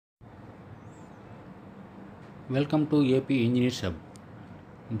Welcome to AP Engineer Sub.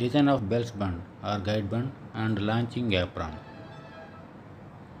 Design of belts bund or guide bund and launching apron.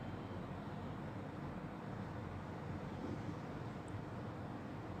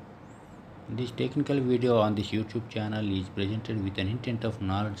 This technical video on this YouTube channel is presented with an intent of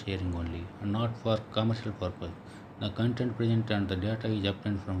knowledge sharing only and not for commercial purpose. The content presented and the data is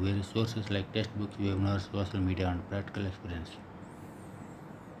obtained from various sources like textbooks, webinars, social media and practical experience.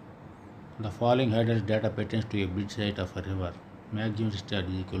 The following headers data pertains to a bridge site of a river. Maximum discharge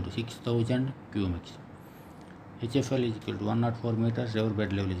is equal to 6000 cubics. HFL is equal to 104 meters, river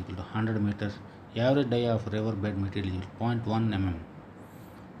bed level is equal to 100 meters, average dia of river bed material is 0.1 mm.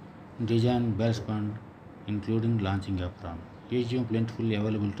 Design belts bund including launching apron. Assume plentiful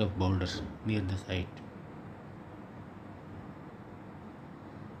availability of boulders near the site.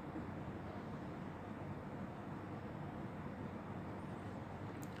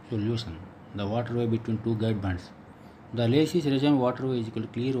 Solution. The waterway between two guide bunds. The laces resume waterway is equal to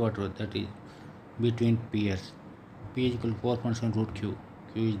clear water that is between piers. P is equal to 4.7 root Q.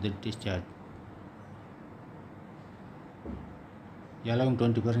 Q is the discharge. Allowing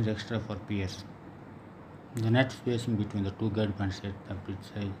 20% extra for piers. The net spacing between the two guide bunds at the bridge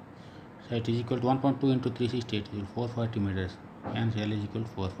site is equal to 1.2 into 368 is equal to 440 meters. Hence L is equal to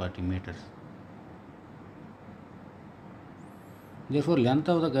 440 meters. Therefore, length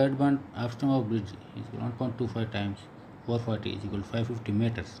of the guide bund upstream of bridge is 1.25 times 440 is equal to 550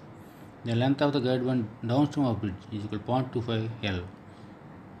 meters. The length of the guide bund downstream of bridge is equal to 0.25 L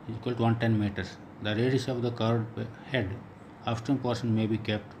is equal to 110 meters. The radius of the curved head upstream portion may be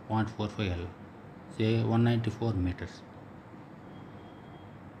kept 0.45 L, say 194 meters.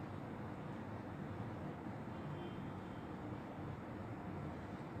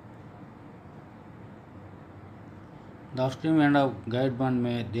 The upstream end of guide bund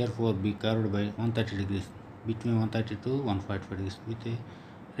may therefore be curved by 130 degrees between 130 to 145 degrees with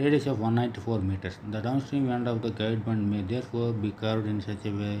a radius of 194 meters. The downstream end of the guide bund may therefore be curved in such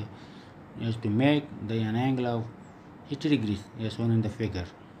a way as to make an angle of 80 degrees as shown in the figure.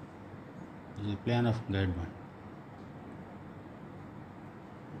 This is the plan of guide bund.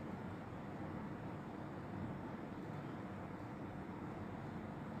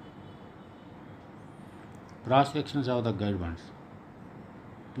 Cross sections of the guide bunds.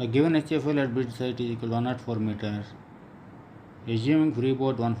 The given HFL at bridge site is equal to 104 meters. Assuming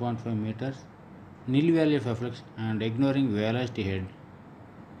freeboard 1.5 meters, nil value of fx and ignoring velocity head,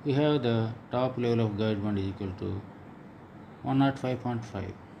 we have the top level of guide bund is equal to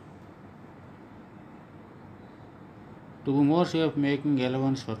 105.5. To be more safe, making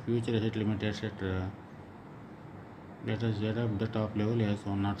allowance for future asset limit etc., let us set up the top level as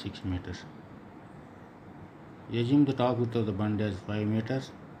 106 meters. Assume the top width of the bund as 5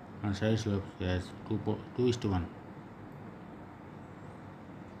 meters and side slopes as 2:1.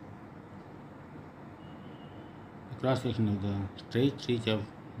 The cross section of the straight reach of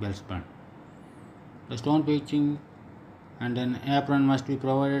belts bund. The stone pitching and an apron must be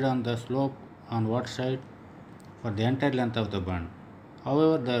provided on the slope on water side for the entire length of the bund.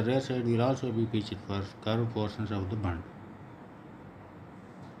 However, the rear side will also be pitched for curved portions of the bund.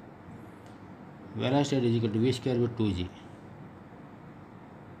 Velocity is equal to v square with 2g.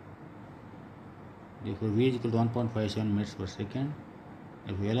 Therefore, v is equal to 1.57 meters per second.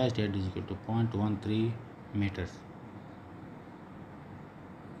 Therefore, velocity is equal to 0.13 meters.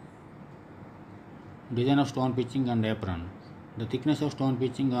 Design of stone pitching and apron. The thickness of stone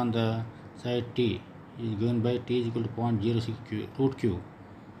pitching on the side T is given by T is equal to 0.06 root Q.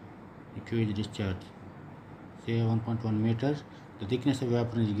 The Q is discharge. Say 1.1 meters. The thickness of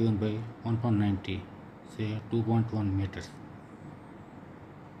apron is given by 1.90, say 2.1 meters.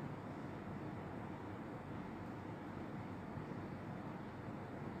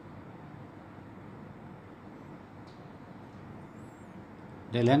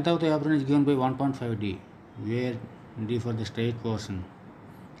 The length of the apron is given by 1.5 d, where d for the straight portion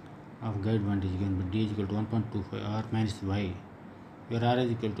of guide bund is given by d is equal to 1.25 r minus y, where r is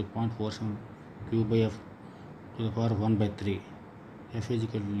equal to 0.47 q by f to the power of 1 by 3. F is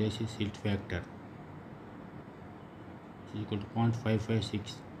equal to lacy silt factor, which is equal to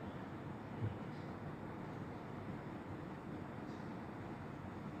 0.556.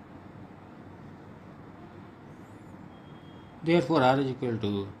 Therefore, R is equal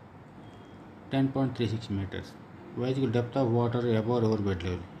to 10.36 meters. Y is equal to depth of water above river bed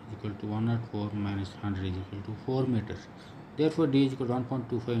level is equal to 104 minus 100 is equal to 4 meters. Therefore, D is equal to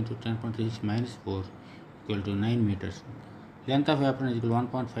 1.25 into 10.36 minus 4 equal to 9 meters. Length of apron is equal to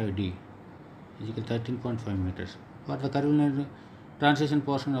 1.5 d is equal to 13.5 meters. For the curvilinear transition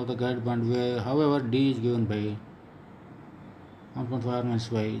portion of the guide band, where however D is given by 1.5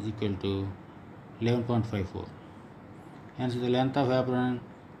 minus y is equal to 11.54. Hence the length of apron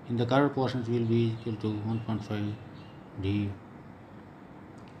in the curved portions will be equal to 1.5 D.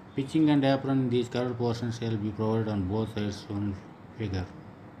 Pitching and apron in these curved portions shall be provided on both sides shown in figure.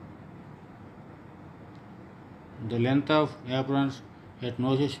 The length of aprons at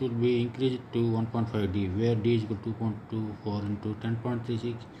noses should be increased to 1.5 D, where D is equal to 2.24 into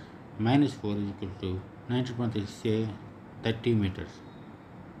 10.36 minus 4 is equal to 19.36, say 30 meters.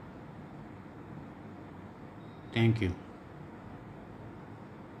 Thank you.